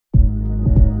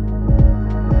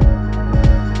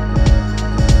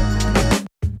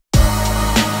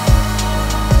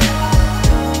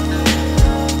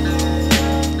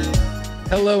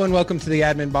Hello and welcome to the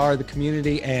Admin Bar, the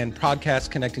community and podcast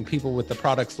connecting people with the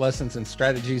products, lessons, and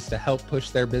strategies to help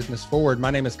push their business forward. My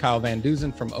name is Kyle Van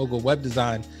Duzen from Ogle Web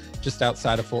Design, just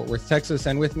outside of Fort Worth, Texas.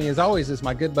 And with me, as always, is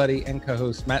my good buddy and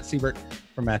co-host, Matt Siebert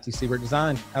from Matthew Siebert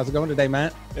Design. How's it going today,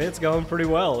 Matt? It's going pretty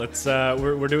well. It's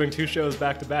we're doing two shows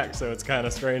back to back, so it's kind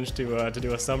of strange to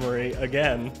do a summary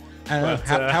again. I know.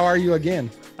 But, how are you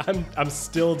again? I'm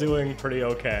still doing pretty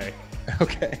okay.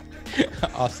 Okay,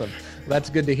 awesome.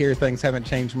 That's good to hear. Things haven't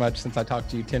changed much since I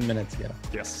talked to you 10 minutes ago.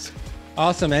 Yes.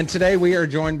 Awesome. And today we are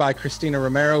joined by Kristina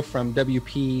Romero from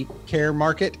WP Care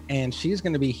Market, and she's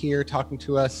going to be here talking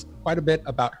to us quite a bit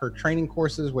about her training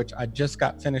courses, which I just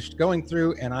got finished going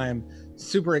through, and I am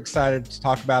super excited to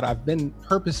talk about. I've been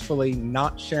purposefully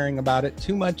not sharing about it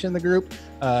too much in the group,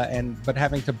 but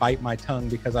having to bite my tongue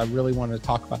because I really wanted to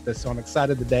talk about this. So I'm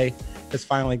excited the day has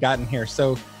finally gotten here.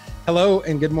 So hello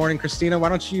and good morning, Kristina. Why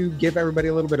don't you give everybody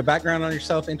a little bit of background on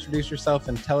yourself, introduce yourself,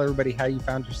 and tell everybody how you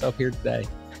found yourself here today.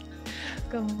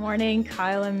 Good morning,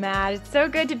 Kyle and Matt. It's so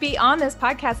good to be on this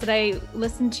podcast that I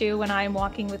listen to when I'm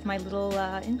walking with my little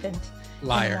infant.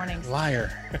 Liar.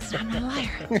 Liar. I'm a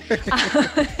liar.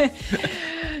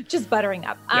 Just buttering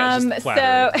up.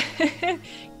 Yeah,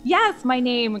 yes, my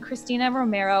name is Kristina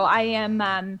Romero. I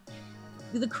am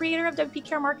the creator of WP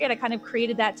Care Market. I kind of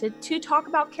created that to talk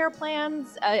about care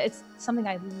plans. It's something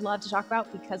I love to talk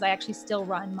about because I actually still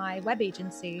run my web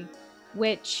agency,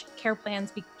 which care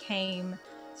plans became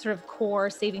sort of core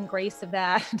saving grace of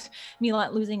that, me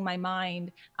not losing my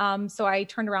mind. So I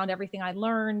turned around everything I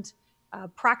learned,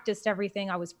 practiced everything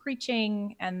I was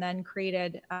preaching, and then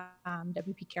created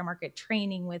WP Care Market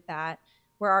training with that,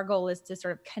 where our goal is to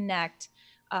sort of connect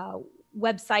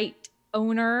website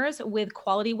owners with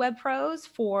quality web pros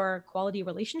for quality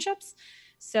relationships.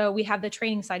 So we have the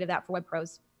training side of that for web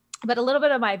pros. But a little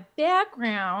bit of my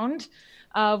background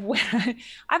of where I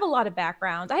have a lot of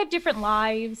backgrounds. I have different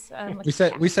lives.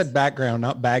 We said background,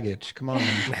 not baggage. Come on.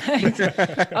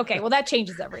 Okay, well that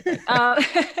changes everything.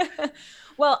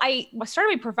 Well, I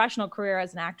started my professional career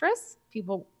as an actress.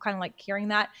 People kind of like hearing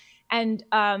that. And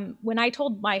when I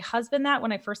told my husband that,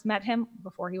 when I first met him,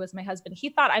 before he was my husband, he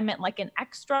thought I meant like an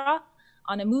extra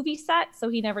on a movie set. So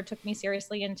he never took me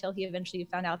seriously until he eventually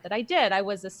found out that I did. I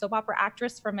was a soap opera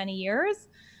actress for many years,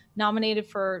 nominated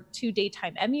for 2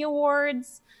 Daytime Emmy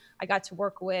Awards. I got to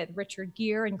work with Richard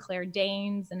Gere and Claire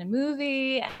Danes in a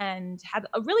movie and had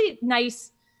a really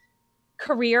nice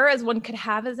career as one could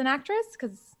have as an actress,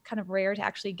 because it's kind of rare to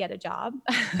actually get a job.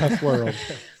 Tough world.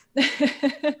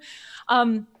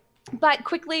 But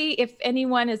quickly, if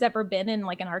anyone has ever been in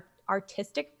like an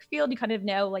artistic field, you kind of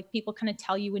know, like people kind of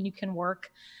tell you when you can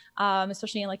work,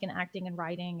 especially in like in acting and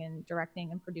writing and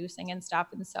directing and producing and stuff.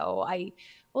 And so I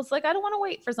was like, I don't want to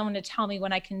wait for someone to tell me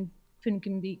when I can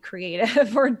be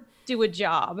creative or do a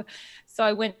job. So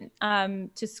I went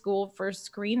to school for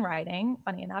screenwriting,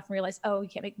 funny enough, and realized, oh, you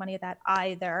can't make money at that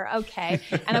either. Okay.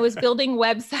 And I was building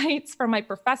websites for my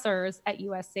professors at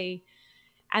USC.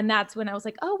 And that's when I was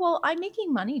like, oh, well, I'm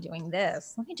making money doing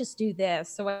this. Let me just do this.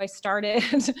 So I started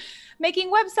making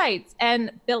websites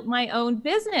and built my own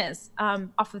business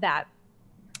off of that,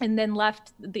 and then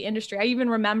left the industry. I even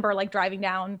remember like driving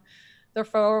down the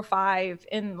 405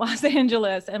 in Los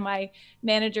Angeles, and my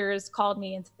managers called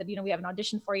me and said, we have an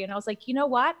audition for you. And I was like, you know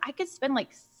what? I could spend like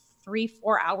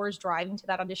 3-4 hours driving to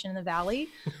that audition in the Valley,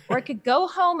 or I could go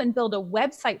home and build a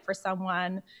website for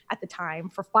someone at the time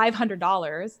for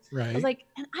 $500. Right. I was like,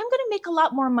 and I'm going to make a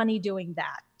lot more money doing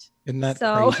that. Isn't that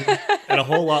crazy? And a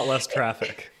whole lot less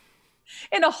traffic.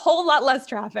 And a whole lot less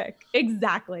traffic.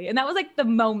 Exactly. And that was like the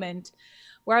moment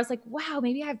where I was like, wow,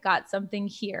 maybe I've got something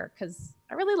here, because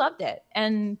I really loved it.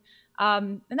 And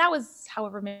that was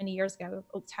however many years ago,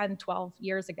 10, 12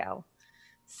 years ago.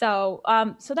 So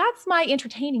that's my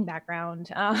entertaining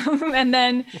background, and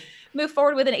then move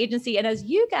forward with an agency. And as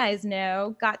you guys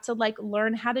know, got to like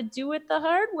learn how to do it the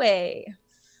hard way,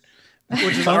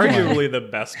 which is arguably the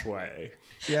best way.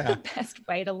 Yeah, the best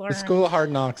way to learn. The school of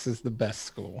hard knocks is the best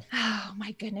school. Oh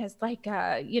my goodness! Like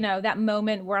that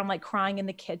moment where I'm like crying in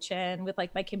the kitchen with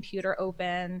like my computer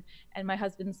open, and my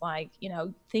husband's like,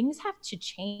 things have to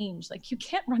change. Like you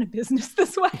can't run a business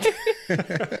this way.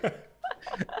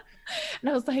 And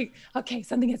I was like, okay,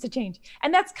 something has to change.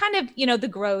 And that's kind of, the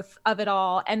growth of it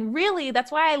all. And really,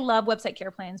 that's why I love website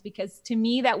care plans, because to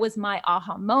me, that was my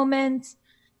aha moment.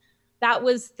 That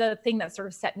was the thing that sort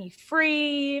of set me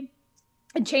free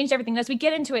and changed everything. And as we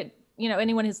get into it,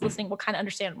 anyone who's listening will kind of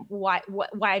understand what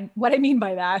I mean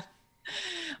by that.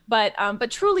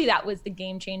 But truly that was the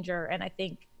game changer. And I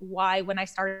think why, when I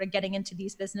started getting into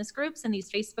these business groups and these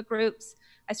Facebook groups,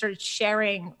 I started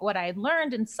sharing what I had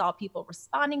learned and saw people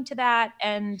responding to that.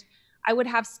 And I would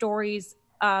have stories.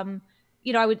 I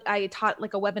taught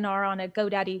like a webinar on a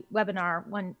GoDaddy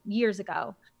webinar years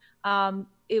ago.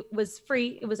 It was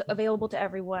free. It was available to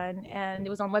everyone, and it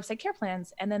was on website care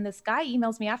plans. And then this guy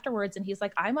emails me afterwards, and he's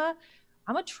like, I'm a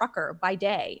trucker by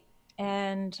day,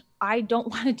 and I don't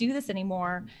want to do this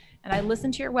anymore. And I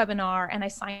listened to your webinar, and I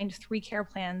signed 3 care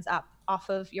plans up off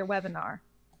of your webinar.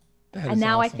 And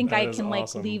now awesome. I think I can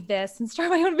like leave this and start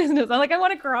my own business. I'm like, I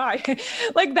want to cry.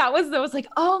 Like that was like,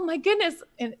 oh my goodness.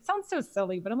 And it sounds so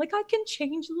silly, but I'm like, I can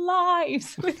change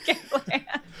lives with care plans.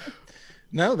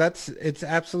 No, it's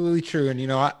absolutely true.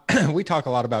 And, we talk a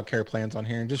lot about care plans on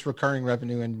here and just recurring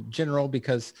revenue in general,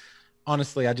 because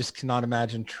honestly, I just cannot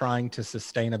imagine trying to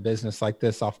sustain a business like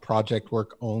this off project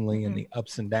work only and the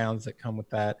ups and downs that come with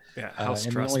that. Yeah. How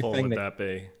stressful would that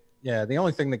be? Yeah. The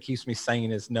only thing that keeps me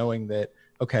sane is knowing that,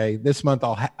 okay, this month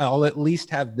I'll at least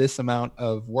have this amount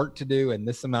of work to do and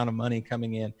this amount of money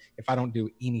coming in if I don't do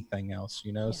anything else,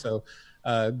 Yeah. So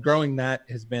growing that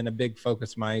has been a big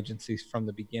focus of my agencies from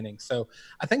the beginning. So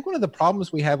I think one of the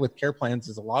problems we have with care plans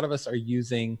is a lot of us are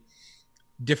using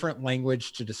different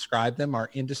language to describe them.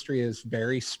 Our industry is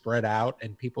very spread out,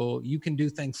 and you can do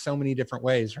things so many different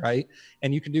ways, right?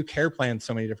 And you can do care plans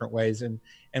so many different ways. And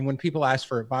when people ask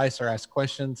for advice or ask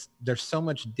questions, there's so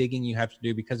much digging you have to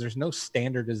do because there's no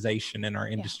standardization in our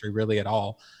industry really at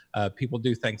all. People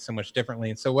do things so much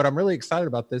differently. And so what I'm really excited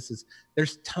about this is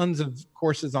there's tons of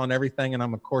courses on everything, and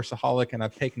I'm a courseaholic and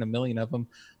I've taken a million of them,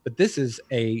 but this is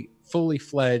a fully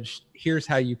fledged, here's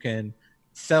how you can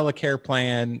sell a care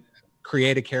plan,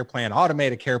 create a care plan,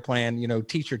 automate a care plan,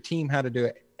 teach your team how to do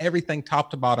it, everything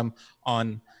top to bottom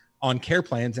on care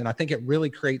plans. And I think it really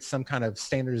creates some kind of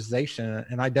standardization.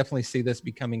 And I definitely see this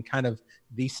becoming kind of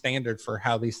the standard for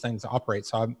how these things operate.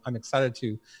 So I'm excited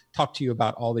to talk to you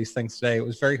about all these things today. It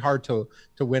was very hard to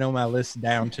winnow my list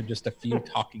down to just a few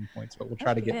talking points, but we'll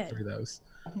try to get through those.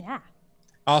 Yeah.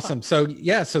 Awesome. So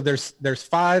so there's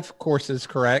 5 courses,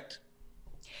 correct?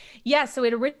 Yeah. So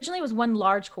it originally was one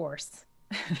large course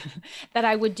that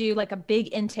I would do like a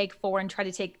big intake for and try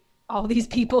to take all these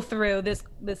people through this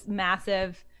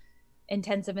massive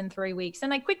intensive in 3 weeks.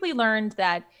 And I quickly learned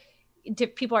that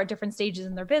people are at different stages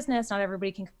in their business. Not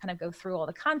everybody can kind of go through all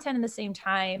the content in the same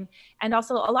time. And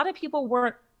also a lot of people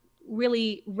weren't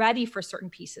really ready for certain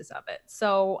pieces of it.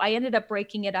 So I ended up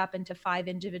breaking it up into 5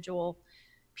 individual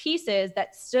pieces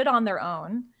that stood on their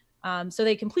own. So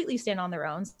they completely stand on their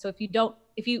own. So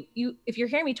if you're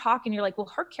hearing me talk and you're like,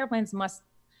 well, her care plans must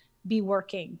be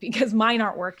working because mine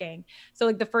aren't working. So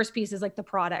like the first piece is like the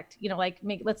product,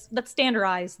 let's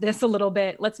standardize this a little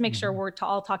bit. Let's make sure we're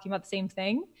all talking about the same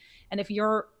thing. And if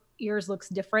yours looks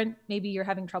different, maybe you're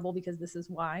having trouble because this is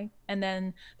why. And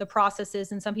then the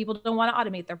processes, and some people don't want to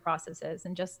automate their processes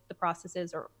and just the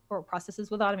processes or processes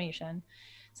with automation.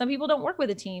 Some people don't work with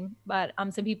a team, but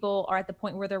some people are at the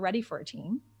point where they're ready for a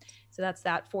team. So that's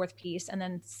that 4th piece. And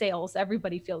then sales,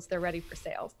 everybody feels they're ready for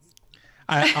sales.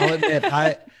 I'll admit,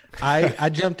 I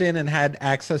jumped in and had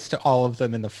access to all of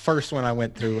them. And the first one I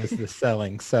went through was the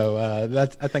selling. So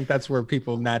I think that's where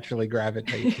people naturally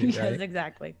gravitate to, right? Yes,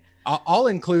 exactly. I'll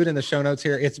include in the show notes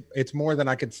here. It's more than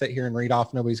I could sit here and read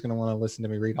off. Nobody's going to want to listen to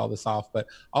me read all this off, but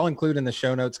I'll include in the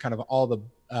show notes kind of all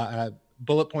the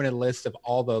bullet pointed list of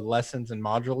all the lessons and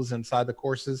modules inside the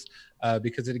courses,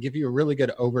 because it'll give you a really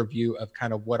good overview of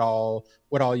kind of what all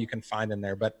you can find in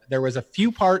there. But there was a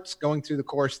few parts going through the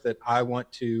course that I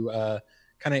want to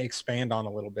kind of expand on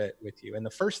a little bit with you. And the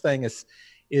first thing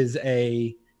is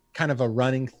a kind of a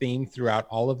running theme throughout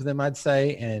all of them, I'd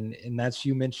say. And that's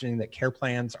you mentioning that care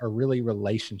plans are really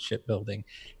relationship building.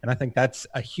 And I think that's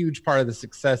a huge part of the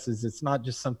success. Is it's not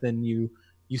just something you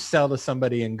sell to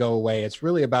somebody and go away. It's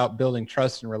really about building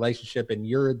trust and relationship, and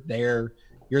you're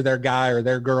their guy or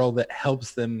their girl that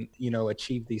helps them,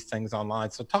 achieve these things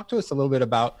online. So talk to us a little bit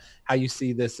about how you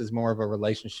see this as more of a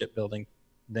relationship building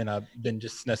than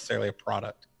just necessarily a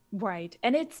product. Right.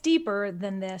 And it's deeper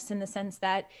than this in the sense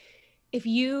that if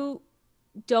you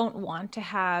don't want to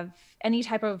have any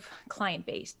type of client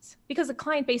base, because a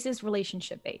client base is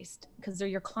relationship based because they're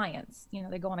your clients,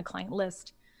 they go on a client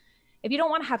list. If you don't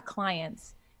want to have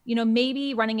clients,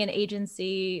 maybe running an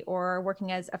agency or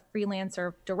working as a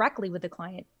freelancer directly with the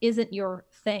client isn't your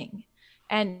thing.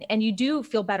 And you do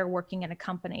feel better working in a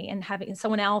company and having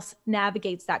someone else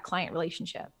navigates that client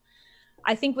relationship.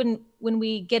 I think when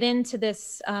we get into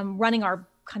this running our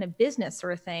kind of business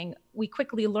sort of thing, we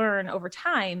quickly learn over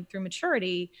time through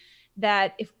maturity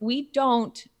that if we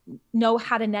don't know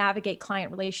how to navigate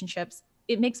client relationships,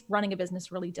 it makes running a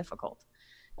business really difficult.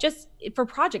 Just for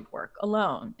project work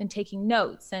alone and taking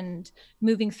notes and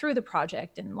moving through the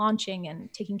project and launching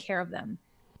and taking care of them.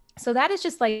 So that is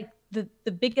just like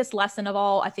the biggest lesson of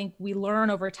all, I think we learn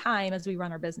over time as we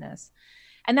run our business.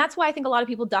 And that's why I think a lot of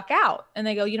people duck out and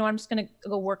they go, I'm just going to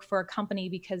go work for a company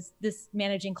because this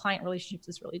managing client relationships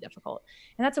is really difficult.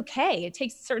 And that's okay. It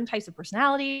takes certain types of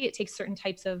personality. It takes certain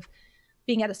types of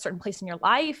being at a certain place in your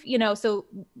life, so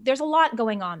there's a lot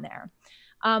going on there.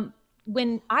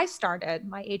 When I started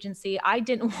my agency, I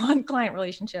didn't want client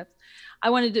relationships.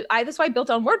 That's why I built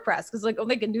on WordPress, because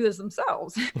they can do this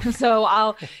themselves. So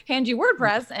I'll hand you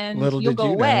WordPress and you'll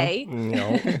go away.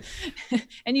 No.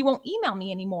 And you won't email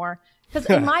me anymore. Because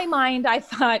in my mind, I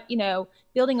thought,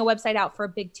 building a website out for a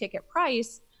big ticket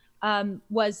price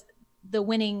was the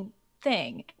winning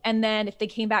thing. And then if they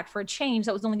came back for a change,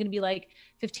 that was only going to be like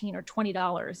 $15 or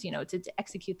 $20, to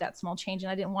execute that small change.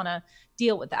 And I didn't want to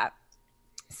deal with that.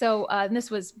 So and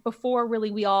this was before really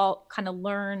we all kind of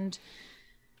learned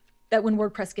that when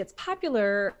WordPress gets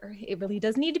popular, it really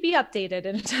does need to be updated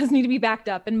and it does need to be backed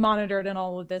up and monitored and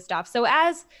all of this stuff. So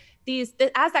as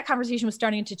that conversation was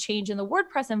starting to change in the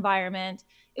WordPress environment,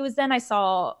 it was then I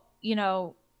saw,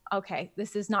 okay,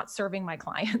 this is not serving my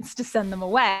clients to send them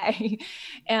away.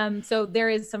 And so there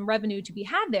is some revenue to be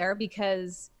had there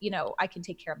because, I can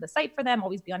take care of the site for them,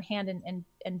 always be on hand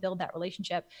and build that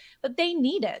relationship, but they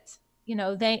need it.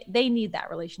 They need that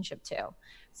relationship too.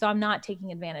 So I'm not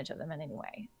taking advantage of them in any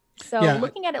way. So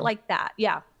looking at it like that.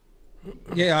 Yeah.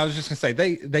 Yeah. I was just gonna say,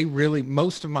 they really,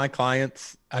 most of my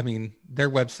clients, their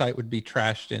website would be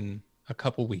trashed in a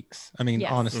couple weeks. Yes.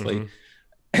 Honestly.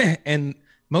 And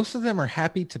most of them are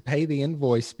happy to pay the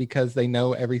invoice because they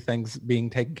know everything's being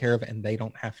taken care of and they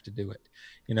don't have to do it,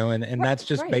 and that's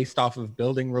just based off of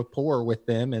building rapport with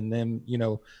them and them,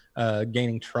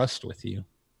 gaining trust with you.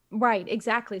 Right,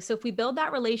 exactly. So if we build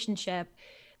that relationship,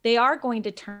 they are going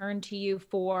to turn to you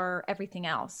for everything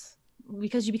else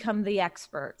because you become the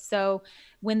expert. So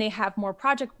when they have more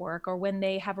project work or when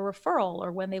they have a referral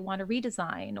or when they want to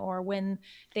redesign or when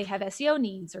they have SEO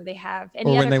needs or they have any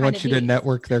or when other they kind want of you needs. to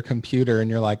network their computer and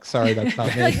you're like, sorry, that's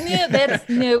not me. Like,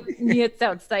 it's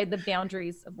outside the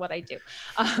boundaries of what I do.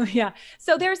 Yeah.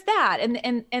 So there's that.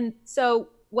 And so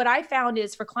what I found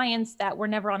is for clients that were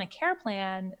never on a care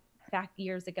plan back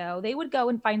years ago, they would go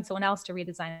and find someone else to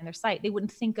redesign their site. They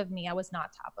wouldn't think of me. I was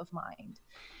not top of mind.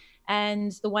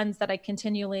 And the ones that I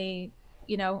continually,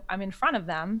 I'm in front of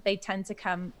them, they tend to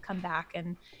come back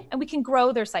and we can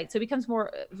grow their site. So it becomes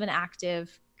more of an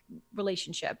active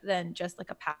relationship than just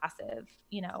like a passive,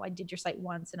 I did your site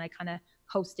once and I kind of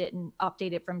host it and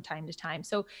update it from time to time.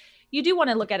 So you do want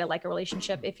to look at it like a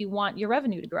relationship if you want your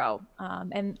revenue to grow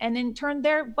and in turn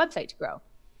their website to grow.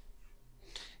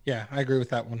 Yeah, I agree with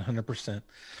that 100%.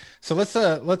 So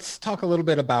let's talk a little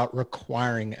bit about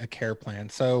requiring a care plan.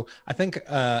 So I think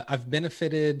I've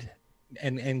benefited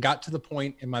and got to the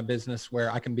point in my business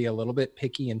where I can be a little bit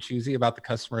picky and choosy about the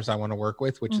customers I want to work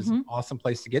with, which is an awesome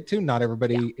place to get to. Not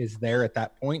everybody is there at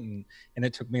that point, and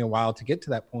it took me a while to get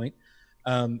to that point.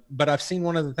 But I've seen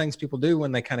one of the things people do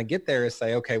when they kind of get there is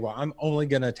say, okay, well, I'm only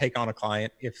going to take on a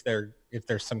client if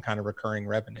there's some kind of recurring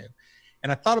revenue.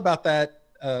 And I thought about that.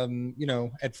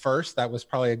 At first that was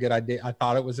probably a good idea. I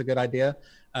thought it was a good idea.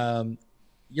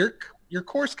 Your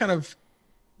course kind of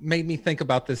made me think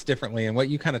about this differently. And what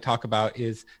you kind of talk about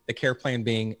is the care plan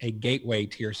being a gateway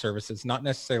to your services, not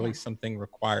necessarily something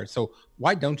required. So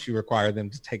why don't you require them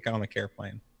to take on a care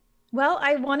plan? Well,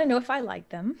 I want to know if I like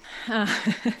them.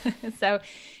 So,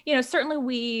 certainly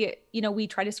we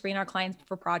try to screen our clients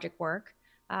for project work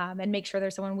and make sure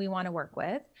there's someone we want to work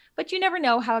with. But you never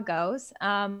know how it goes.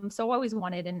 So I always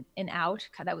wanted an out.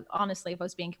 That was, honestly, if I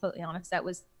was being completely honest, that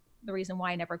was the reason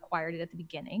why I never acquired it at the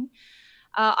beginning.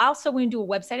 Also, we do a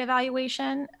website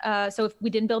evaluation. So if we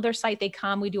didn't build their site, they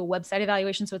come, we do a website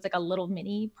evaluation. So it's like a little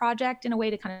mini project in a way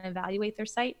to kind of evaluate their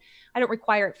site. I don't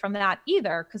require it from that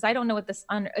either because I don't know what this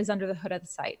is under the hood of the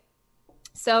site.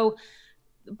 So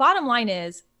the bottom line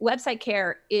is website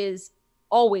care is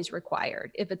always required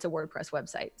if it's a WordPress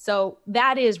website. So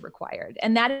that is required.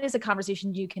 And that is a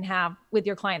conversation you can have with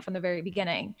your client from the very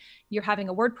beginning. You're having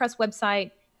a WordPress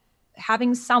website,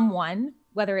 having someone,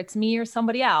 whether it's me or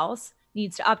somebody else,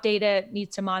 needs to update it,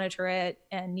 needs to monitor it,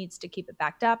 and needs to keep it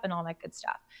backed up and all that good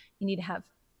stuff. You need to have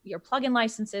your plugin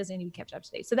licenses and you need to be kept up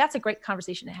to date. So that's a great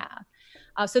conversation to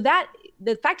have. So that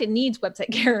the fact it needs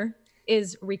website care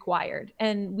is required.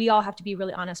 And we all have to be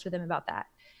really honest with them about that.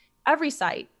 Every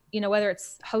site, whether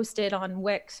it's hosted on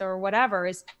Wix or whatever,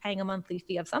 is paying a monthly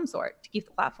fee of some sort to keep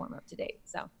the platform up to date.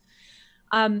 So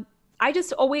I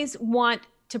just always want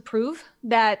to prove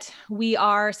that we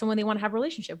are someone they want to have a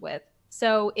relationship with.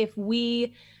 So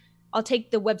I'll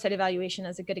take the website evaluation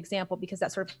as a good example because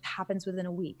that sort of happens within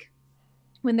a week.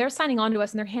 when they're signing on to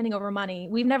us and they're handing over money,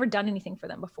 we've never done anything for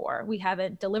them before. We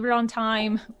haven't delivered on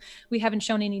time. We haven't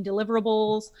shown any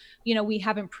deliverables. We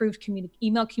haven't proved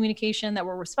email communication that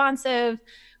we're responsive.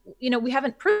 We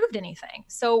haven't proved anything.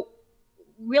 So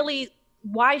really,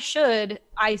 why should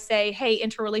I say, hey,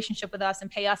 enter a relationship with us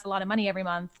and pay us a lot of money every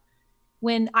month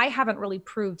when I haven't really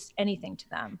proved anything to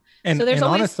them? And, so there's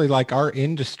honestly, like our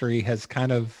industry has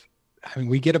kind of,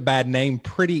 we get a bad name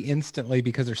pretty instantly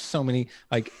because there's so many,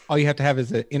 like all you have to have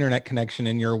is an internet connection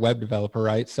and you're a web developer,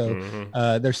 right? So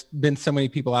there's been so many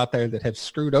people out there that have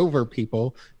screwed over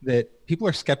people that people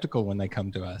are skeptical when they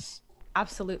come to us.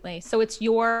 Absolutely. So it's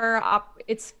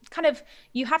kind of,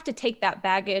 you have to take that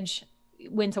baggage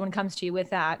when someone comes to you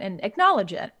with that and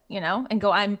acknowledge it, and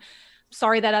go, I'm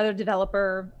sorry that other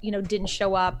developer, didn't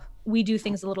show up. We do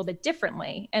things a little bit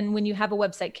differently. And when you have a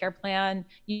website care plan,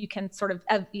 you can sort of,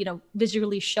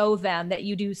 visually show them that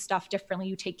you do stuff differently.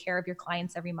 You take care of your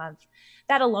clients every month.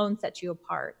 That alone sets you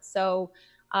apart. So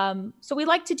we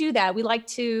like to do that. We like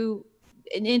to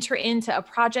enter into a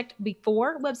project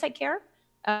before website care,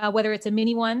 whether it's a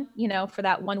mini one, for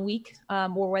that 1 week,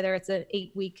 or whether it's an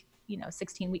 8-week,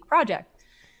 16-week project.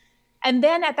 And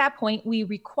then at that point, we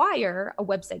require a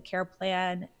website care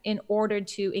plan in order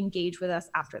to engage with us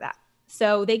after that.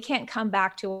 So they can't come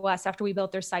back to us after we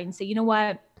built their site and say, you know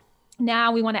what,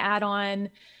 now we want to add on,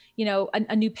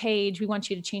 a new page. We want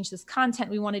you to change this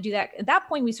content. We want to do that. At that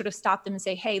point, we sort of stop them and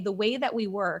say, hey, the way that we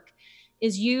work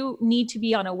is you need to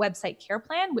be on a website care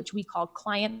plan, which we call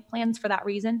client plans for that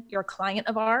reason. You're a client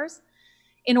of ours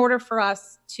in order for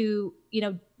us to,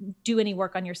 do any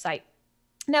work on your site.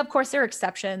 Now, of course, there are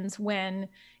exceptions when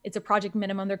it's a project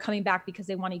minimum. They're coming back because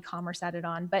they want e-commerce added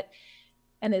on,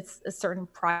 and it's a certain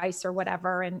price or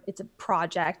whatever, and it's a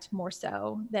project more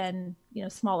so than,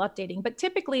 small updating. But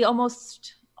typically,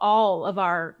 almost all of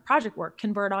our project work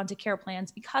convert onto care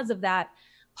plans because of that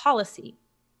policy.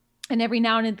 And every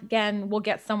now and again, we'll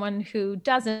get someone who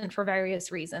doesn't for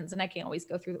various reasons, and I can't always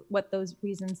go through what those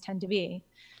reasons tend to be.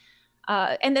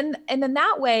 And then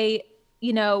that way,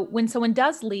 when someone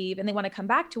does leave and they want to come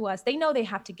back to us, they know they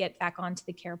have to get back onto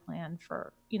the care plan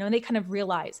for, and they kind of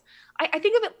realize. I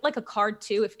think of it like a car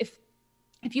too.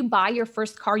 If you buy your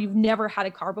first car, you've never had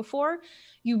a car before,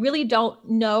 you really don't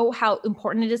know how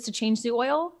important it is to change the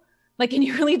oil. And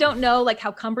you really don't know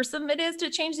how cumbersome it is to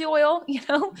change the oil,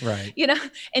 right.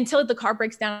 Until the car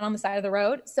breaks down on the side of the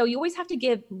road. So you always have to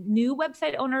give new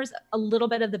website owners a little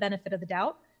bit of the benefit of the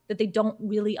doubt that they don't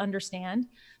really understand.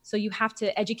 So you have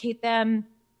to educate them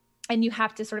and you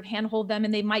have to sort of handhold them,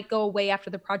 and they might go away after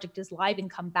the project is live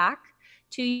and come back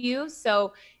to you.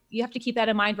 So you have to keep that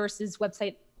in mind versus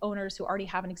website owners who already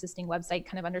have an existing website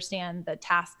kind of understand the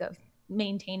task of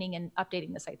maintaining and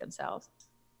updating the site themselves.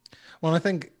 Well, I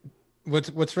think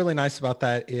what's really nice about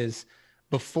that is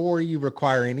before you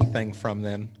require anything from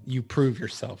them, you prove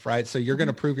yourself, right? So you're going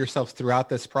to prove yourself throughout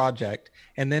this project.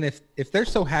 And then if they're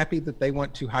so happy that they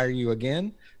want to hire you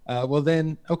again, well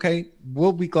then, okay,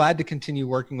 we'll be glad to continue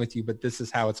working with you, but this is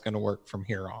how it's going to work from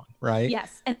here on, right?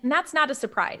 Yes. And that's not a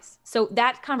surprise. So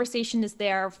that conversation is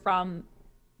there from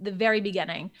the very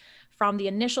beginning, from the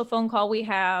initial phone call we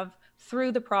have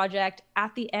through the project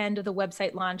at the end of the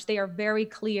website launch. They are very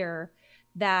clear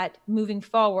that moving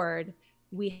forward,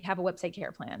 we have a website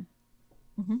care plan.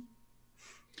 Mm-hmm.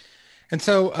 And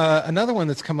so another one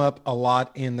that's come up a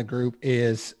lot in the group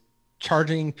is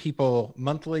charging people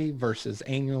monthly versus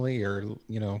annually, or,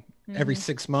 every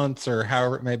 6 months or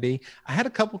however it may be. I had a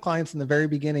couple clients in the very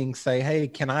beginning say, hey,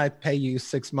 can I pay you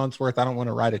 6 months worth? I don't want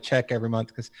to write a check every month,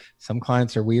 because some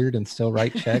clients are weird and still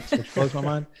write checks, which blows my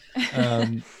mind.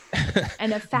 And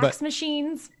the fax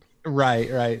machines.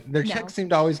 Right. Their checks seem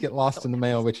to always get lost in the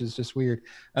mail, which is just weird.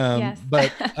 Yes.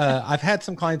 But I've had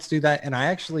some clients do that, and I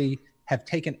actually have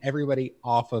taken everybody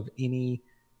off of any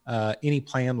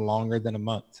plan longer than a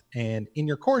month. And in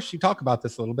your course, you talk about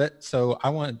this a little bit. So I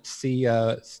want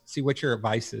to see what your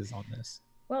advice is on this.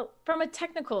 Well, from a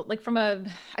technical, from a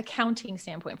accounting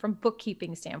standpoint, from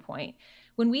bookkeeping standpoint,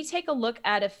 when we take a look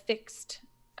at a fixed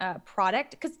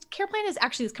product, because care plan is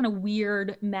actually this kind of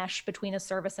weird mesh between a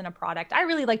service and a product. I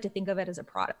really like to think of it as a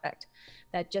product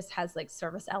that just has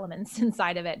service elements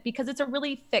inside of it, because it's a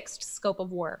really fixed scope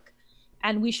of work,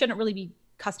 and we shouldn't really be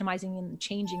customizing and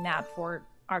changing that for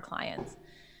our clients.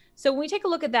 So when we take a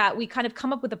look at that, we kind of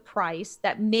come up with a price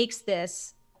that makes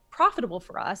this profitable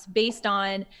for us based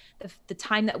on the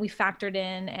time that we factored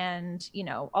in and,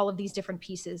 all of these different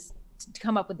pieces to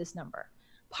come up with this number.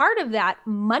 Part of that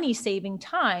money saving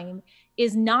time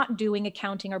is not doing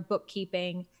accounting or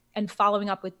bookkeeping and following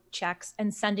up with checks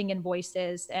and sending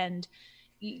invoices and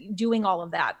doing all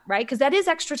of that, right? Because that is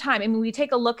extra time. I mean, we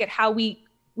take a look at how we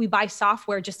we buy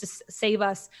software just to save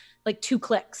us like 2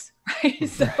 clicks, right?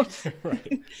 So, Right.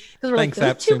 because we're like,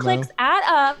 those 2 clicks add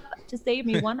up to save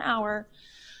me 1 hour.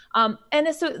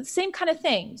 And so the same kind of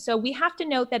thing. So we have to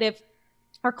note that if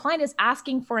our client is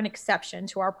asking for an exception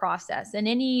to our process in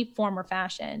any form or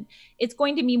fashion, it's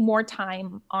going to be more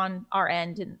time on our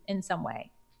end in some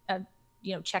way,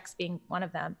 checks being one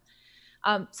of them.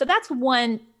 So that's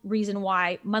one reason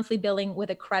why monthly billing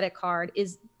with a credit card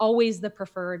is always the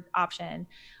preferred option.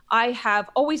 I have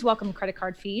always welcomed credit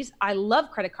card fees. I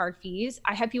love credit card fees.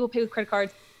 I have people pay with credit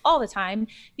cards all the time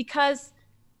because,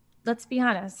 let's be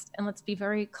honest and let's be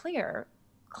very clear,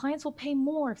 clients will pay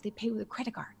more if they pay with a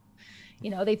credit card.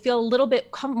 They feel a little bit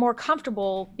more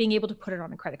comfortable being able to put it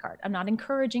on a credit card. I'm not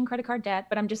encouraging credit card debt,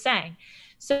 but I'm just saying.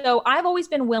 So I've always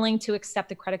been willing to accept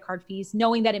the credit card fees,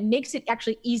 knowing that it makes it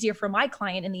actually easier for my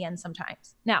client in the end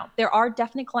sometimes. Now, there are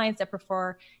definite clients that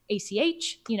prefer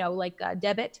ACH, like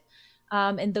debit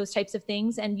and those types of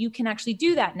things. And you can actually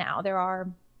do that now. There are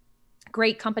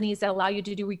great companies that allow you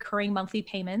to do recurring monthly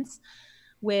payments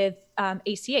with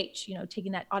ACH,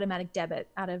 taking that automatic debit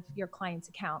out of your client's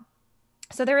account.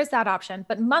 So there is that option,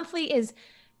 but monthly is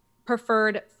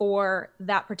preferred for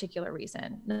that particular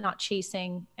reason, not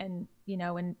chasing and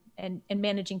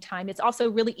managing time. It's also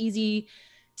really easy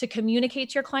to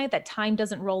communicate to your client that time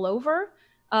doesn't roll over.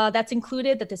 That's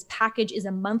included, that this package is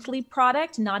a monthly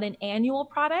product, not an annual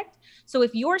product. So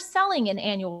if you're selling an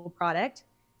annual product,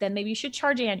 then maybe you should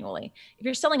charge annually. If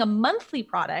you're selling a monthly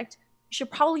product, you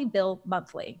should probably bill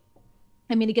monthly.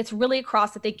 I mean, it gets really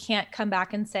across that they can't come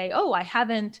back and say, oh, I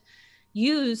haven't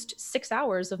used 6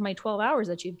 hours of my 12 hours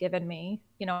that you've given me,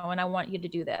 and I want you to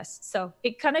do this. So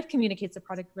it kind of communicates the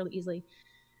product really easily.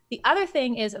 The other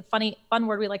thing is a fun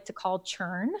word we like to call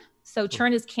churn. So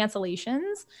churn is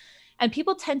cancellations, and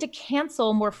people tend to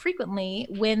cancel more frequently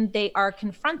when they are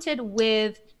confronted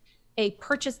with a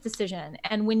purchase decision.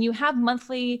 And when you have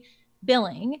monthly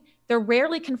billing, they're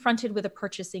rarely confronted with a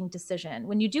purchasing decision.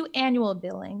 When you do annual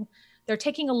billing, they're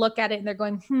taking a look at it and they're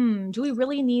going, do we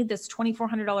really need this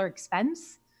 $2,400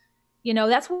 expense?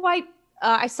 That's why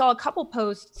I saw a couple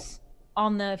posts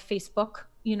on the Facebook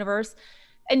universe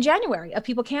in January of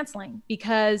people canceling,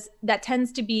 because that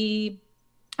tends to be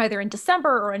either in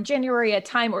December or in January, a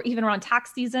time, or even around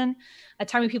tax season, a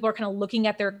time when people are kind of looking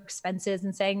at their expenses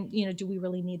and saying, do we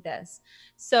really need this?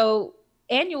 So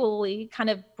annually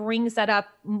kind of brings that up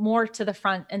more to the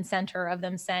front and center of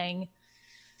them saying,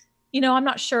 I'm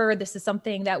not sure this is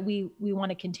something that we want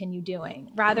to continue doing.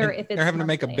 Rather, if it's they're having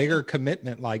monthly. to make a bigger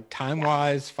commitment, like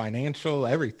time-wise, financial,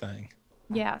 everything.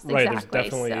 Yes, right.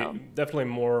 Exactly. There's definitely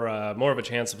more of a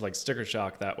chance of like sticker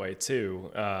shock that way too.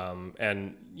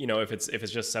 And if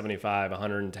it's just 75,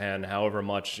 110, however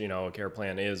much a care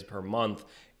plan is per month,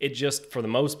 it just, for the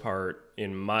most part,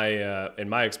 in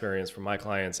my experience from my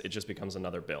clients, it just becomes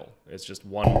another bill. It's just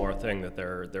one more thing that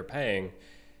they're paying,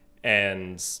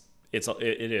 and it's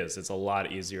a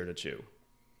lot easier to chew.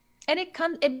 And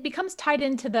it becomes tied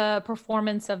into the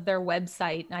performance of their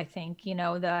website. I think,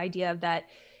 the idea of that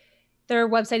their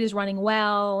website is running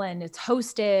well and it's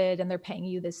hosted and they're paying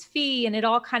you this fee, and it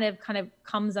all kind of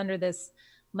comes under this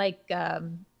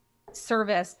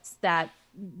service that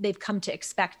they've come to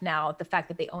expect now. The fact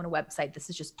that they own a website, this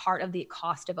is just part of the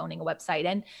cost of owning a website.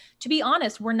 And to be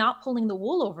honest, we're not pulling the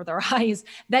wool over their eyes.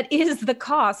 That is the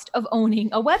cost of owning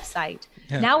a website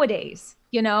nowadays.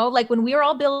 Like when we were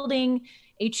all building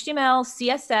HTML,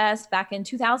 CSS back in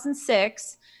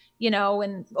 2006,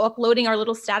 and uploading our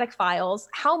little static files,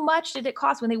 how much did it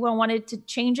cost when they wanted to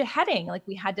change a heading? Like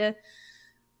we had to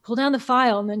pull down the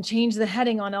file and then change the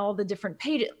heading on all the different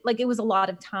pages. Like it was a lot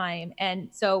of time. And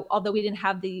so although we didn't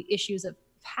have the issues of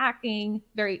hacking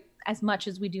as much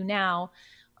as we do now,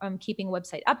 keeping a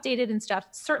website updated and stuff,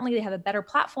 certainly they have a better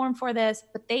platform for this,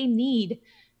 but they need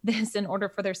this in order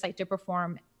for their site to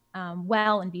perform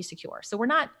well and be secure. So we're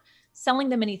not selling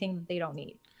them anything that they don't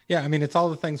need. Yeah. I mean, it's all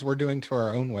the things we're doing to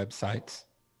our own websites.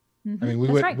 Mm-hmm. I mean,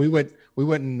 we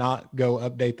would not go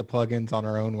update the plugins on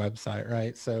our own website,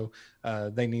 right? So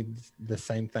they need the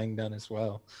same thing done as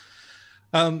well.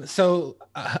 So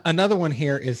another one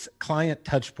here is client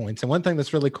touch points. And one thing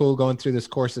that's really cool going through this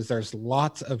course is there's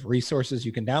lots of resources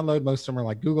you can download. Most of them are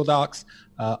like Google Docs.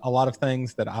 A lot of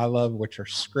things that I love, which are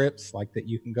scripts, like that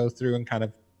you can go through and kind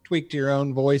of tweak to your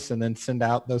own voice and then send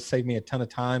out. Those save me a ton of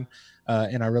time.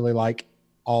 And I really like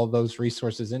all those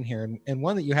resources in here. And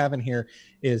one that you have in here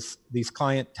is these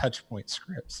client touch point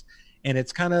scripts. And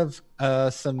it's kind of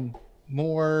some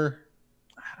more,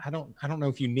 I don't know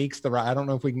if unique's the right, I don't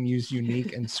know if we can use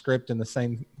unique and script in the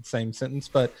same sentence,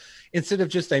 but instead of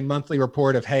just a monthly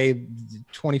report of, hey,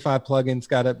 25 plugins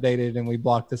got updated and we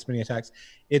blocked this many attacks,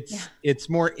 it's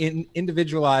more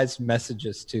individualized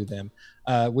messages to them,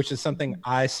 which is something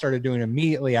I started doing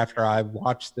immediately after I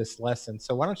watched this lesson.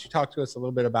 So why don't you talk to us a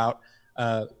little bit about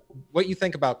what you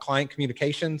think about client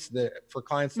communications for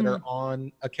clients that are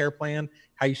on a care plan,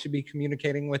 how you should be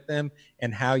communicating with them,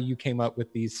 and how you came up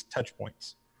with these touch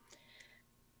points.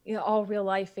 All real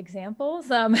life examples.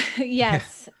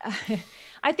 Yes.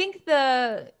 I think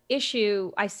the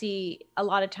issue I see a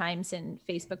lot of times in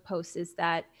Facebook posts is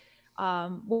that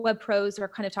web pros are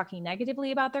kind of talking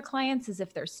negatively about their clients as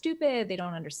if they're stupid, they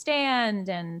don't understand.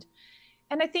 And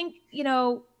I think,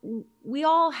 we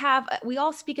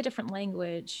all speak a different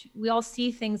language. We all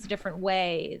see things a different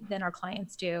way than our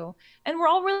clients do. And we're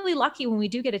all really lucky when we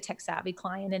do get a tech savvy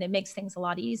client and it makes things a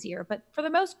lot easier. But for the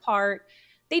most part,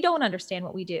 they don't understand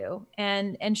what we do,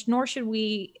 and nor should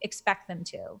we expect them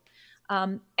to.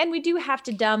 And we do have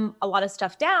to dumb a lot of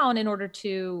stuff down in order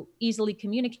to easily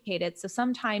communicate it. So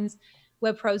sometimes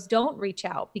web pros don't reach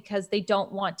out because they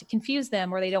don't want to confuse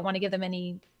them, or they don't want to give them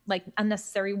any like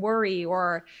unnecessary worry,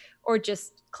 or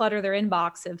just clutter their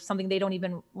inbox of something they don't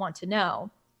even want to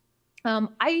know.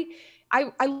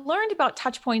 I learned about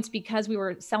touch points because we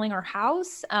were selling our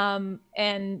house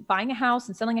and buying a house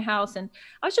and selling a house. And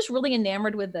I was just really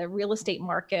enamored with the real estate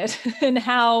market and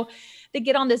how they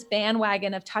get on this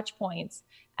bandwagon of touch points.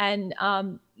 And,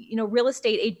 real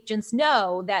estate agents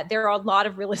know that there are a lot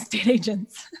of real estate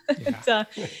agents. Yeah.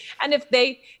 And if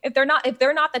they're not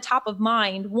the top of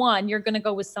mind, one, you're going to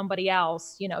go with somebody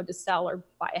else, to sell or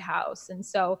buy a house. And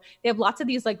so they have lots of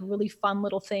these like really fun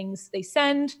little things they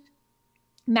send.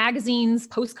 Magazines,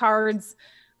 postcards,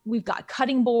 we've got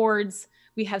cutting boards,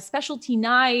 we have specialty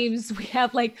knives, we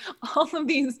have like all of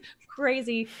these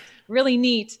crazy, really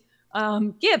neat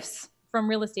gifts from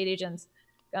real estate agents,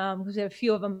 because we have a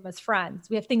few of them as friends.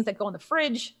 We have things that go in the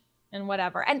fridge and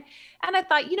whatever. And I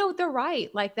thought, they're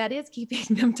right. Like that is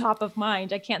keeping them top of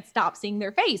mind. I can't stop seeing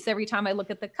their face every time I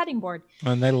look at the cutting board.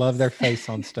 And they love their face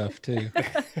on stuff too.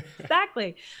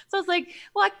 Exactly. So it's like,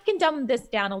 well, I can dumb this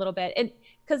down a little bit. And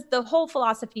because the whole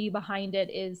philosophy behind it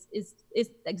is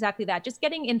exactly that, just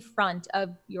getting in front of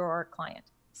your client.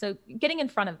 So getting in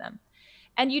front of them.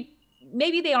 And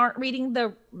maybe they aren't reading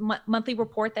the monthly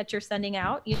report that you're sending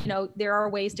out. There are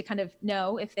ways to kind of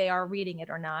know if they are reading it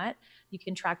or not. You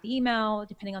can track the email,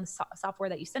 depending on the software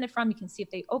that you send it from. You can see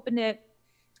if they opened it.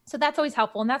 So that's always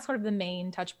helpful. And that's sort of the main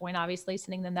touch point, obviously,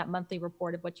 sending them that monthly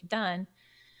report of what you've done.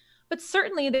 But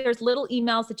certainly there's little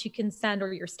emails that you can send,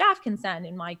 or your staff can send,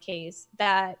 in my case,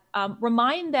 that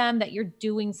remind them that you're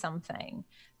doing something,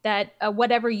 that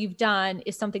whatever you've done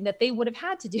is something that they would have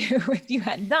had to do if you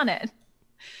hadn't done it.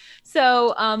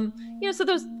 So, so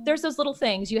there's those little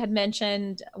things. You had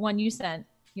mentioned one you sent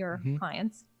your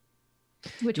clients.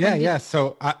 Yeah.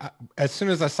 So I, as soon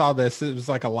as I saw this, it was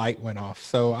like a light went off.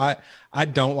 So I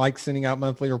don't like sending out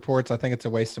monthly reports. I think it's a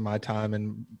waste of my time,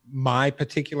 and my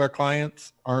particular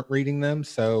clients aren't reading them.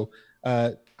 So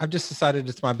I've just decided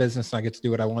it's my business and I get to do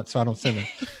what I want. So I don't send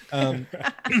them,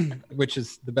 which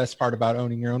is the best part about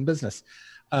owning your own business.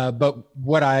 But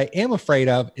what I am afraid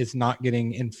of is not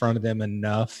getting in front of them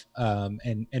enough,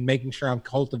 and making sure I'm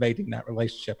cultivating that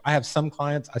relationship. I have some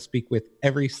clients I speak with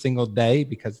every single day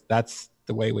because that's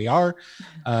the way we are.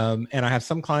 And I have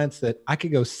some clients that I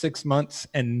could go 6 months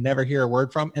and never hear a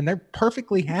word from, and they're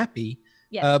perfectly happy.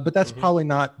 Yeah. But that's probably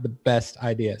not the best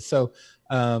idea. So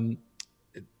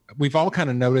we've all kind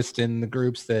of noticed in the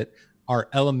groups that our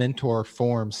Elementor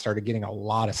forms started getting a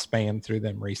lot of spam through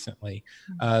them recently.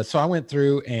 So I went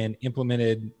through and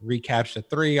implemented reCAPTCHA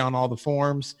 3 on all the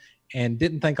forms and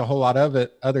didn't think a whole lot of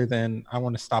it other than I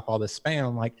want to stop all this spam.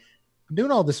 I'm like, I'm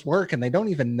doing all this work and they don't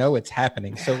even know it's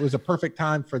happening. So it was a perfect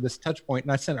time for this touch point.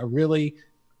 And I sent a really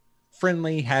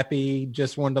friendly, happy,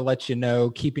 just wanted to let you know,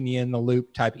 keeping you in the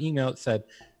loop type email. It said,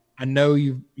 I know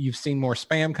you've seen more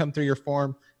spam come through your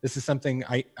form. This is something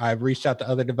I've reached out to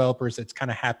other developers. It's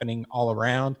kind of happening all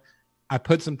around. I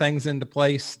put some things into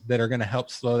place that are going to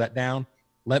help slow that down.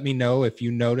 Let me know if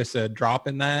you notice a drop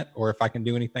in that or if I can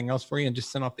do anything else for you, and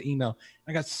just send off the email.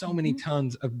 I got so many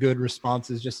tons of good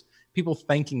responses, just people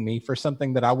thanking me for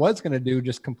something that I was going to do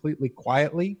just completely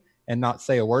quietly and not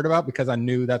say a word about because I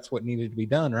knew that's what needed to be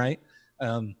done. Right.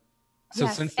 So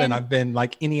yes, since then, I've been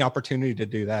like, any opportunity to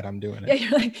do that, I'm doing it.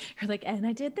 Yeah, you're like, and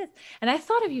I did this, and I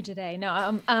thought of you today.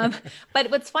 No,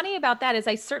 but what's funny about that is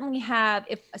I certainly have.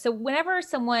 Whenever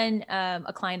someone,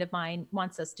 a client of mine,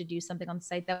 wants us to do something on the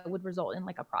site that would result in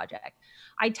like a project,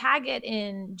 I tag it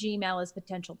in Gmail as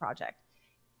potential project.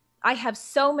 I have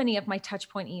so many of my touch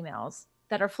point emails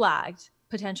that are flagged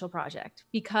potential project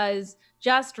because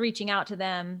just reaching out to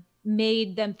them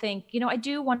made them think, I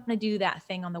do want to do that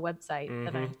thing on the website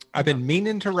that I've been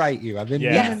meaning to write you. I've been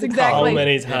meaning Yes, to exactly. How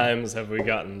many times have we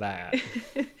gotten that?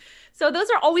 So those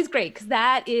are always great because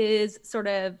that is sort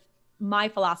of my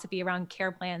philosophy around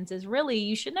care plans is really,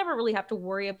 you should never really have to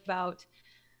worry about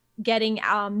getting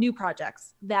new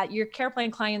projects. That your care plan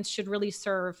clients should really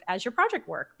serve as your project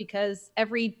work, because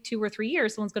every 2 or 3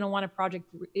 years, someone's going to want a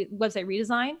website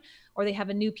redesign, or they have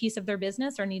a new piece of their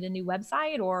business or need a new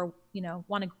website, or,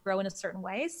 want to grow in a certain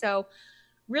way. So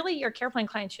really your care plan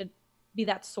client should be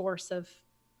that source of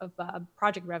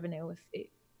project revenue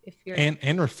if you're and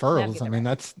referrals. I mean,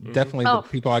 that's definitely the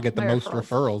people I get the most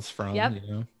referrals from. Yep.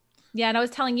 Yeah. And I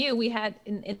was telling you, we had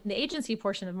in the agency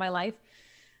portion of my life,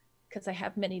 because I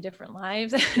have many different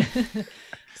lives.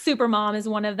 Super mom is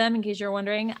one of them, in case you're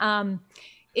wondering.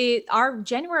 Our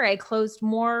January, I closed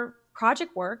more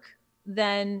project work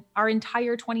than our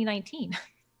entire 2019.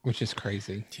 Which is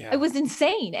crazy. Yeah. It was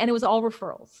insane. And it was all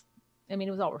referrals. I mean,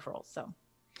 it was all referrals.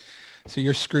 So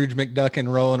you're Scrooge McDuck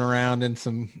and rolling around in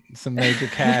some major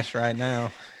cash right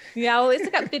now. Yeah, well, it's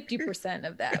got 50%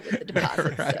 of that with the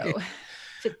deposit. Right. So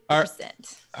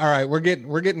 50%. All right.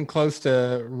 We're getting close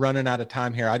to running out of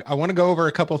time here. I want to go over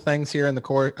a couple things here in the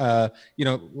course.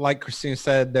 Like Kristina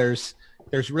said, there's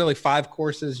really 5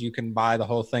 courses. You can buy the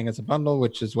whole thing as a bundle,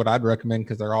 which is what I'd recommend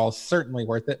because they're all certainly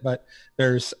worth it. But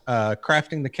there's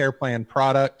crafting the care plan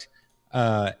product,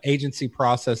 agency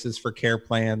processes for care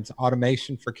plans,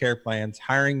 automation for care plans,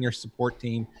 hiring your support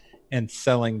team, and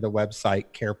selling the website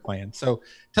care plan. So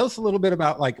tell us a little bit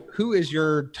about who is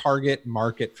your target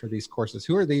market for these courses?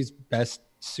 Who are these best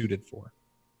suited for?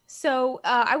 So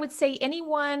I would say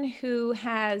anyone who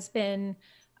has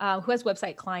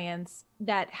website clients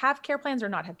that have care plans or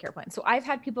not have care plans. So I've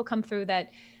had people come through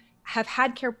that have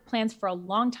had care plans for a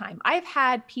long time. I've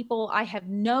had people I have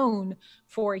known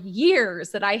for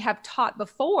years that I have taught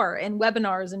before in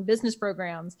webinars and business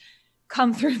programs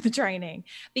come through the training,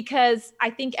 because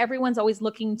I think everyone's always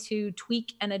looking to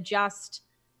tweak and adjust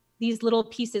these little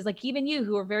pieces. Like even you,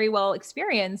 who are very well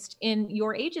experienced in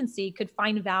your agency, could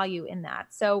find value in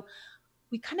that. So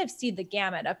we kind of see the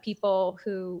gamut of people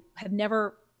who have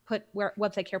never put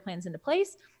website care plans into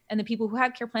place, and the people who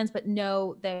have care plans but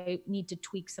know they need to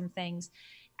tweak some things.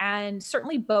 And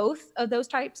certainly both of those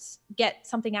types get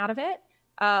something out of it.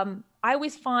 I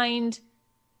always find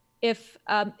if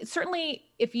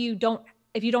you don't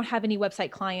have any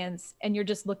website clients and you're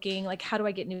just looking how do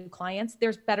I get new clients,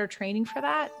 there's better training for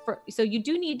that. So you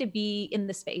do need to be in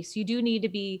the space. You do need to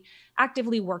be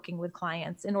actively working with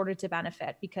clients in order to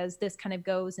benefit, because this kind of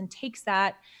goes and takes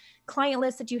that client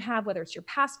list that you have, whether it's your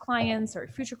past clients or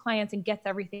future clients, and gets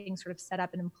everything sort of set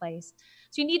up and in place.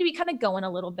 So you need to be kind of going a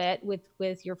little bit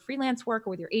with your freelance work or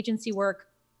with your agency work.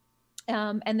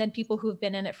 And then people who have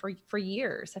been in it for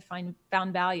years have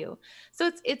found value.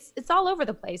 So it's all over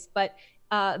the place, but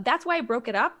that's why I broke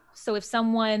it up. So if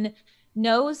someone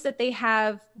knows that they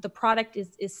have the product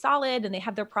is solid and they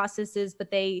have their processes,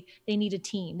 but they need a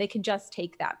team, they can just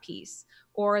take that piece.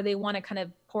 Or they want to kind of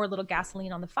pour a little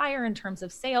gasoline on the fire in terms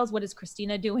of sales. What is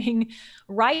Kristina doing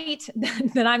right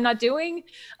that I'm not doing?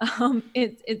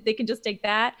 They can just take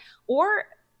that. Or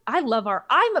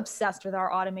I'm obsessed with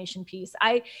our automation piece.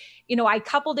 I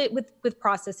coupled it with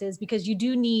processes, because you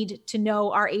do need to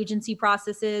know our agency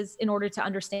processes in order to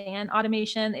understand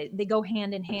automation. They go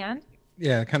hand in hand.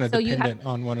 Yeah, kind of dependent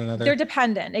on one another. They're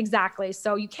dependent, exactly.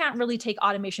 So you can't really take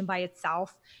automation by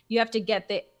itself. You have to get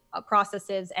the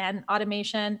processes and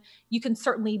automation. You can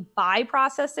certainly buy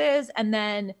processes and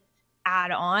then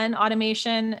add on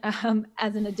automation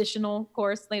as an additional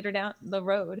course later down the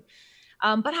road.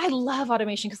 But I love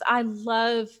automation because I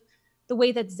love the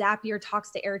way that Zapier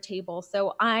talks to Airtable.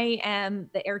 So I am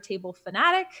the Airtable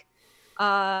fanatic.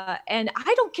 And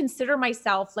I don't consider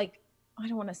myself I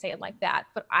don't want to say it like that,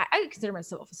 but I consider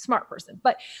myself a smart person,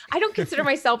 but I don't consider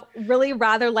myself really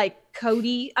rather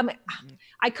codey.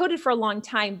 I coded for a long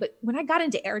time, but when I got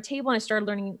into Airtable and I started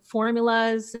learning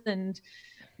formulas and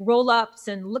roll-ups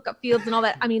and lookup fields and all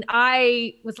that,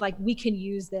 I was like, we can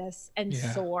use this and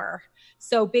soar.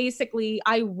 So basically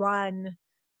I run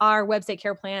our website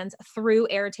care plans through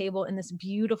Airtable in this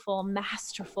beautiful,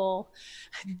 masterful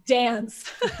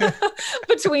dance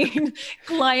between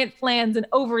client plans and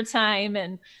overtime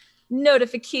and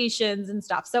notifications and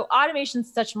stuff. So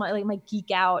automation's such my geek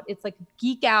out. It's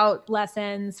geek out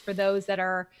lessons for those that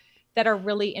are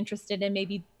really interested in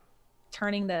maybe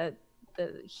turning the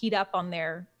the heat up on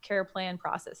their care plan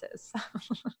processes.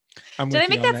 I'm Did I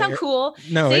make that sound cool?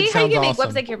 No, See it how you sounds can make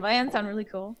awesome. website care plans sound really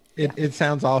cool. It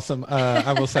sounds awesome.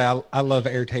 I will say I love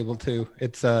Airtable too.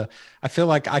 It's I feel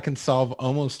like I can solve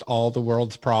almost all the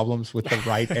world's problems with the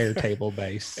right Airtable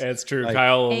base. It's true. Like,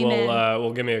 Kyle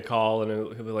will give me a call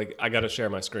and he'll be like, I got to share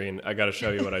my screen. I got to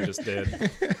show you what I just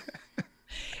did.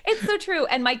 It's so true.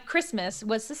 And my Christmas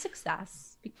was a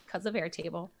success because of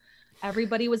Airtable.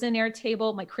 Everybody was in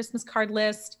Airtable, my Christmas card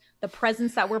list, the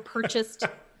presents that were purchased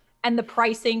and the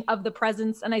pricing of the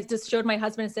presents. And I just showed my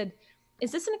husband and said,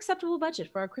 is this an acceptable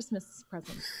budget for our Christmas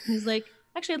present? And he's like,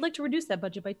 actually, I'd like to reduce that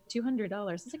budget by $200.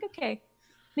 I was like, okay,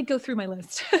 let me go through my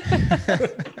list.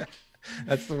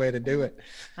 That's the way to do it.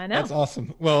 I know. That's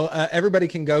awesome. Well, everybody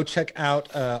can go check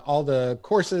out all the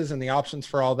courses and the options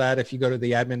for all that. If you go to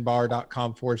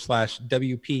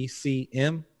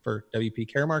theadminbar.com/WPCM for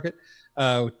WP Care Market,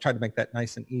 try to make that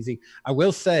nice and easy. I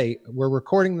will say we're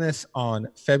recording this on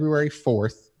February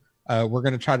 4th. We're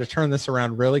going to try to turn this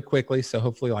around really quickly. So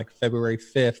hopefully like February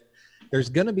 5th, there's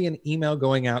going to be an email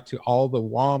going out to all the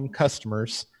WOM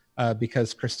customers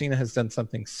because Kristina has done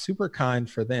something super kind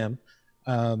for them.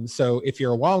 So if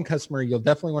you're a WOM customer, you'll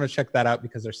definitely want to check that out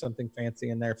because there's something fancy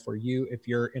in there for you if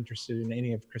you're interested in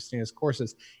any of Kristina's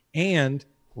courses. And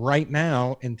right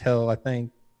now, until I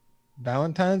think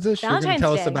Valentine's-ish, you're going to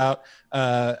tell us about,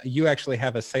 you actually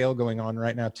have a sale going on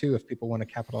right now too, if people want to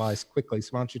capitalize quickly. So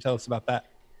why don't you tell us about that?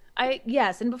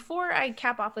 Yes. And before I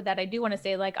cap off with that, I do want to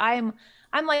say, like, I'm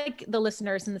like the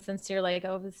listeners in the sense you're like,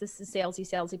 oh, this is a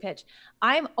salesy pitch.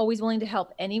 I'm always willing to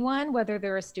help anyone, whether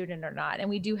they're a student or not. And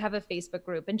we do have a Facebook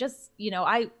group, and just,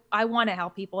 I want to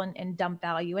help people and dump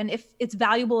value. And if it's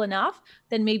valuable enough,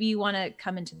 then maybe you want to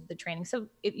come into the training. So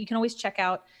you can always check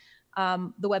out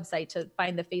the website to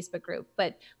find the Facebook group.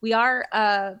 But we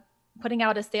are putting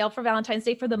out a sale for Valentine's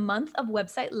Day for the month of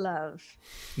website love.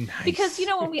 Nice. Because,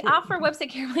 when we offer website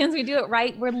care plans, we do it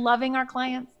right. We're loving our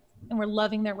clients and we're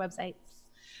loving their websites.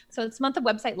 So it's month of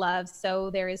website love. So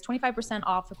there is 25%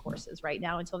 off the courses right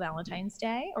now until Valentine's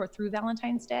Day or through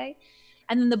Valentine's Day.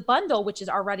 And then the bundle, which is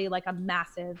already like a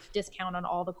massive discount on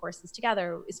all the courses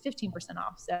together, is 15%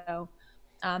 off. So,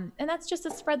 and that's just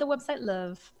to spread the website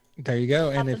love. There you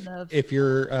go. And if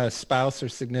your spouse or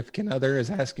significant other is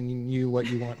asking you what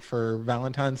you want for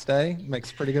Valentine's Day, makes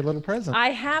a pretty good little present. I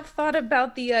have thought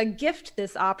about the gift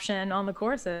this option on the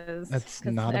courses. That's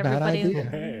not a bad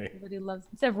idea. Everybody loves,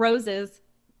 instead of roses,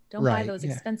 don't buy those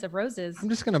expensive roses. I'm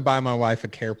just going to buy my wife a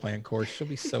care plan course. She'll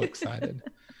be so excited.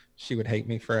 She would hate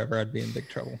me forever. I'd be in big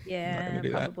trouble. Yeah,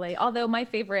 probably. That. Although my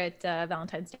favorite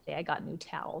Valentine's Day, I got new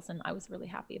towels and I was really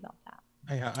happy about that.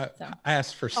 I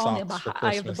asked for socks for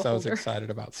Christmas. I was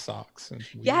excited about socks.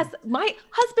 Yes, my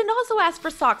husband also asked for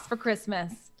socks for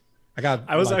Christmas.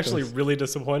 I was actually really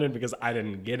disappointed because I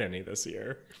didn't get any this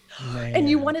year. Man. And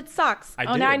you wanted socks. I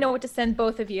did. Now I know what to send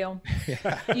both of you.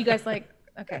 Yeah. You guys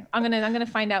okay. I'm gonna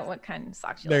find out what kind of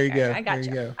socks you like. There you go. I got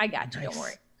you. Go. I got you. Nice. Don't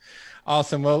worry.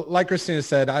 Awesome. Well, like Kristina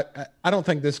said, I don't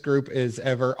think this group is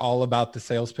ever all about the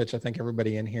sales pitch. I think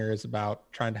everybody in here is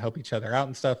about trying to help each other out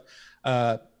and stuff.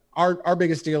 Our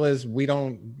biggest deal is we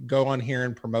don't go on here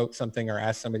and promote something or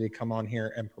ask somebody to come on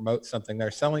here and promote something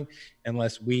they're selling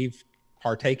unless we've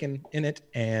partaken in it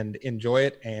and enjoy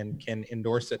it and can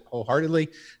endorse it wholeheartedly.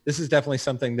 This is definitely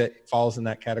something that falls in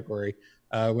that category.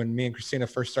 When me and Kristina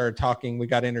first started talking, we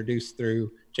got introduced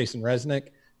through Jason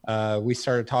Resnick. We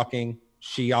started talking.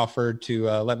 She offered to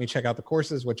let me check out the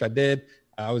courses, which I did.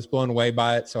 I was blown away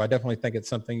by it. So I definitely think it's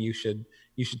something you should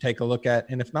take a look at.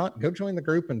 And if not, go join the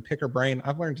group and pick her brain.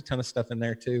 I've learned a ton of stuff in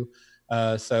there too.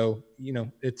 So,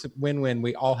 it's a win-win.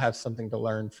 We all have something to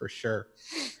learn for sure.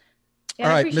 Yeah,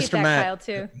 all right, Mr. Matt. Kyle,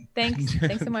 too.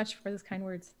 Thanks so much for those kind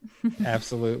words.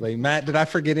 Absolutely. Matt, did I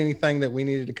forget anything that we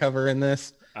needed to cover in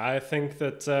this? I think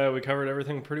that we covered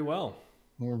everything pretty well.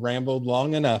 We rambled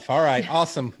long enough. All right.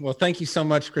 Awesome. Well, thank you so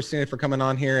much, Kristina, for coming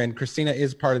on here. And Kristina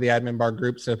is part of the Admin Bar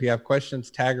group. So if you have questions,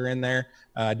 tag her in there.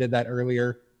 I did that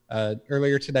earlier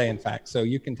today, in fact. So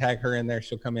you can tag her in there.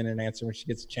 She'll come in and answer when she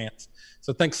gets a chance.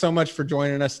 So thanks so much for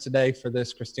joining us today for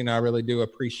this, Kristina. I really do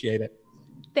appreciate it.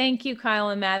 Thank you, Kyle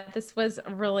and Matt. This was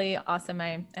really awesome.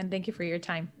 And thank you for your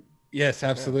time. Yes,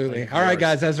 absolutely. All right,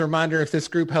 guys, as a reminder, if this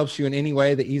group helps you in any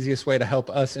way, the easiest way to help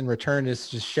us in return is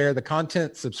to share the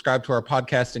content, subscribe to our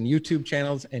podcast and YouTube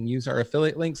channels, and use our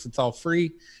affiliate links. It's all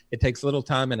free. It takes little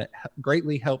time, and it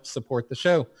greatly helps support the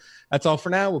show. That's all for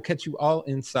now. We'll catch you all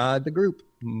inside the group.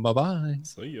 Bye-bye.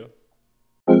 See ya.